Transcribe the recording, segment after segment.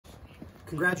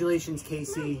Congratulations,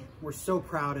 Kasey. We're so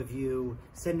proud of you.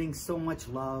 Sending so much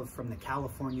love from the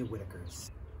California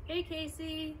Whitakers. Hey,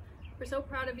 Kasey. We're so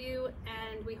proud of you,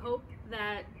 and we hope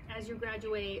that as you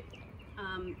graduate,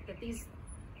 that these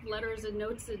letters and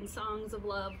notes and songs of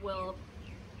love will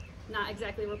not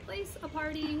exactly replace a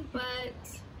party, but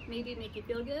maybe make you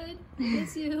feel good. We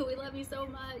miss you. We love you so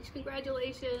much.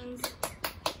 Congratulations.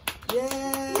 Yay!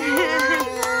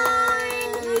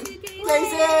 Love you, Kasey.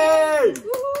 Kasey!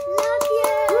 Love you.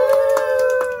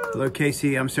 Hello,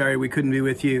 Kasey. I'm sorry we couldn't be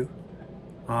with you.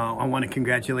 I want to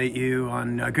congratulate you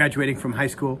on graduating from high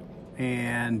school,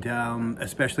 and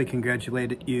especially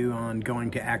congratulate you on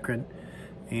going to Akron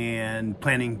and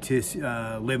planning to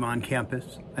live on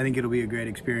campus. I think it'll be a great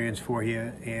experience for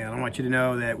you, and I want you to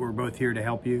know that we're both here to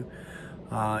help you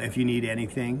if you need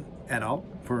anything at all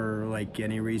for like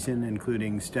any reason,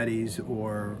 including studies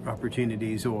or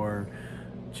opportunities or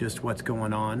just what's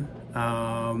going on.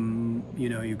 You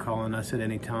know, you call on us at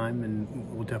any time and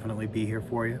we'll definitely be here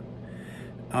for you.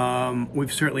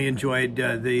 We've certainly enjoyed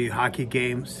the hockey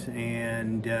games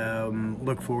and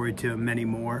look forward to many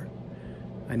more.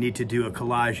 I need to do a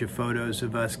collage of photos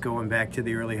of us going back to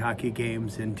the early hockey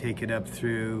games and take it up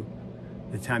through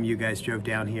the time you guys drove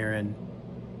down here, and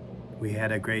we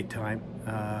had a great time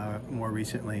more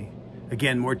recently.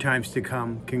 Again, more times to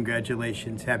come.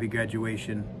 Congratulations. Happy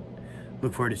graduation.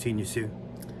 Look forward to seeing you soon.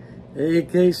 Hey,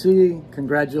 Kasey,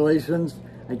 congratulations.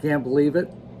 I can't believe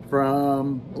it.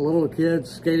 From a little kid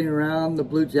skating around the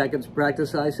Blue Jackets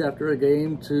practice ice after a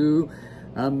game to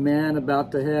a man about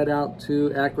to head out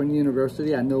to Akron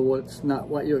University. I know it's not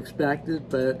what you expected,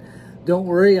 but don't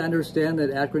worry. I understand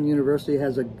that Akron University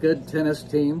has a good tennis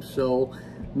team, so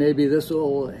maybe this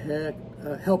will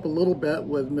help a little bit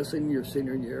with missing your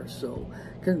senior year. So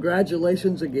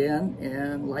congratulations again,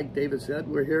 and like David said,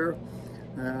 we're here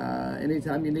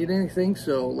anytime you need anything,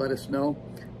 so let us know.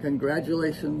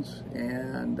 Congratulations,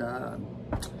 and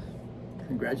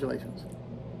congratulations.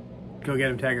 Go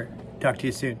get him, Tiger. Talk to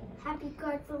you soon. Happy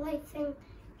graduation,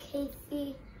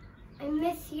 Kasey. I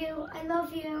miss you. I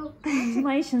love you.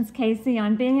 Congratulations, Kasey,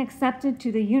 on being accepted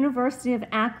to the University of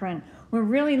Akron. We're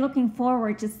really looking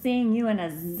forward to seeing you in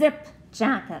a zip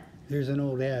jacket. There's an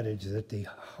old adage that the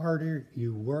harder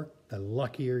you work, the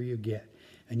luckier you get.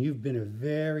 And you've been a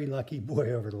very lucky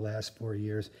boy over the last 4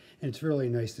 years, and it's really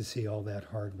nice to see all that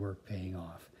hard work paying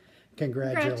off.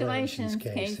 Congratulations,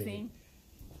 Kasey.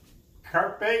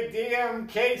 Carpe diem,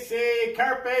 Kasey!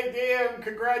 Carpe diem!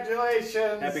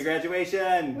 Congratulations! Happy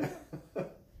graduation!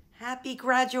 Happy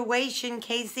graduation,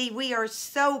 Kasey. We are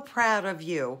so proud of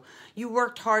you. You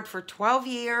worked hard for 12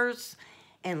 years,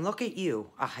 and look at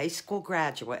you, a high school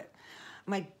graduate.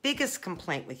 My biggest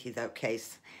complaint with you, though,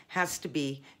 Kasey, has to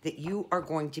be that you are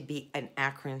going to be an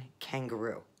Akron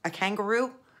kangaroo. A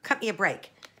kangaroo? Cut me a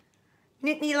break.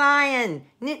 Nittany lion,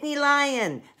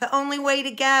 the only way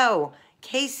to go.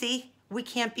 Kasey, we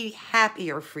can't be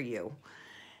happier for you.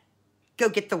 Go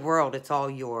get the world, it's all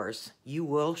yours. You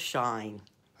will shine.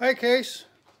 Hi, Case.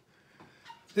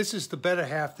 This is the better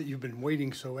half that you've been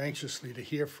waiting so anxiously to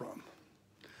hear from.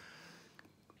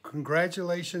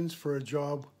 Congratulations for a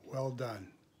job well done.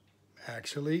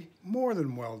 Actually, more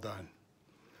than well done.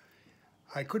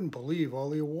 I couldn't believe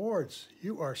all the awards.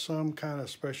 You are some kind of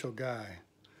special guy.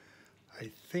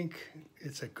 I think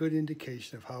it's a good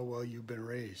indication of how well you've been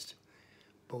raised.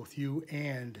 Both you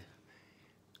and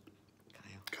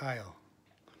Kyle.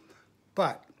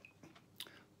 But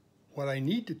what I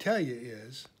need to tell you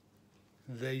is,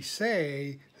 they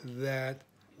say that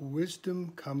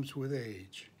wisdom comes with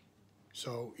age.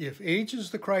 So if age is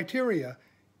the criteria,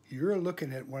 you're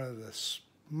looking at one of the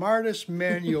smartest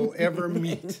men you'll ever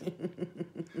meet.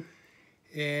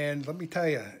 And let me tell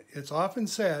you, it's often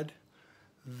said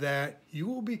that you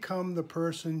will become the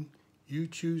person you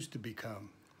choose to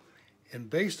become. And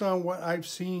based on what I've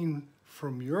seen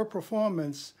from your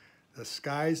performance, the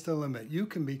sky's the limit. You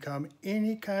can become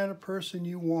any kind of person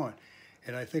you want.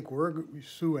 And I think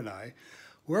Sue and I,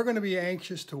 we're going to be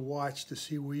anxious to watch to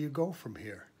see where you go from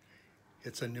here.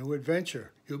 It's a new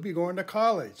adventure. You'll be going to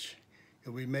college.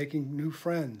 You'll be making new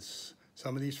friends.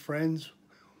 Some of these friends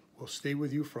will stay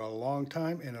with you for a long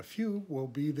time, and a few will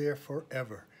be there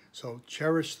forever. So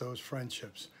cherish those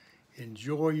friendships.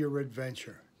 Enjoy your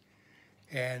adventure.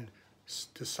 And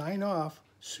to sign off,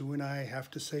 Sue and I have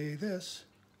to say this.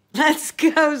 Let's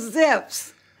go,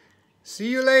 Zips. See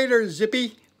you later,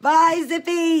 Zippy. Bye,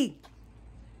 Zippy.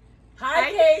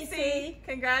 Hi, Kasey.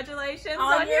 Congratulations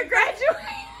on your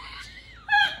graduation.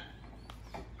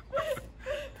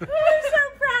 I'm so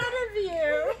proud of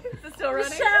you. Is it still running?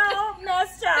 Michelle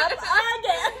messed up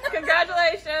again.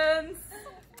 Congratulations.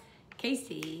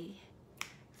 Kasey,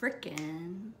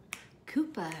 frickin'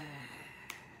 Cooper.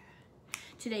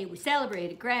 Today we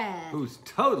celebrate a grad. Who's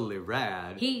totally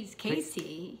rad. He's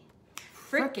Kasey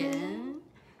frickin'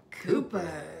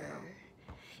 Cooper.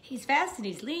 He's fast and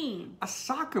he's lean. A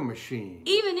soccer machine.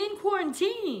 Even in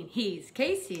quarantine, he's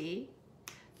Kasey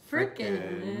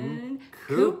frickin'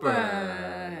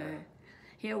 Cooper.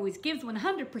 He always gives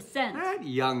 100%. That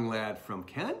young lad from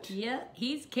Kent. Yeah,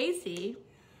 he's Kasey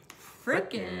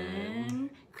frickin'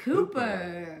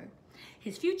 Cooper.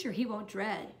 His future he won't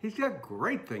dread. He's got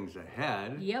great things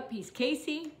ahead. Yep, he's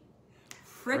Kasey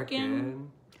frickin'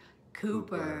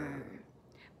 Cooper.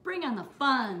 Bring on the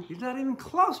fun. He's not even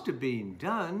close to being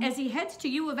done. As he heads to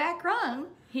U of Akron,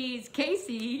 he's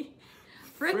Kasey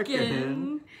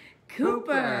frickin'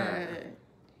 Cooper.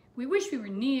 We wish we were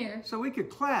near. So we could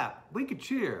clap, we could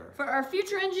cheer. For our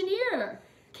future engineer,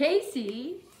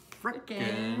 Kasey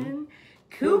frickin'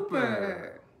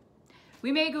 Cooper.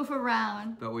 We may goof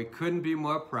around, but we couldn't be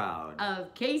more proud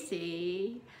of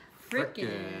Kasey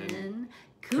frickin'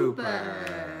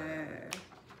 Cooper.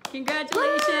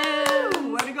 Congratulations!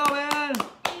 Woo! Way to go, man!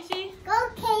 Kasey. Go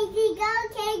Kasey, go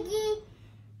Kasey.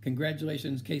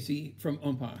 Congratulations, Kasey from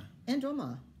Omaha. And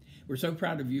Omaha. We're so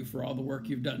proud of you for all the work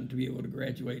you've done to be able to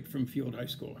graduate from Field High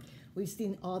School. We've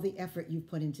seen all the effort you've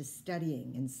put into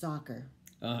studying and soccer.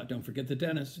 Don't forget the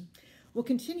tennis. We'll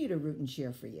continue to root and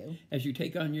cheer for you as you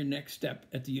take on your next step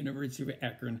at the University of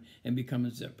Akron and become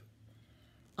a Zip.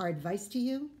 Our advice to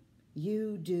you,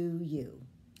 you do you.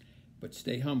 But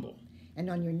stay humble. And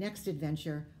on your next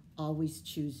adventure, always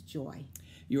choose joy.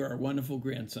 You are a wonderful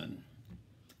grandson.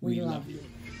 We love you.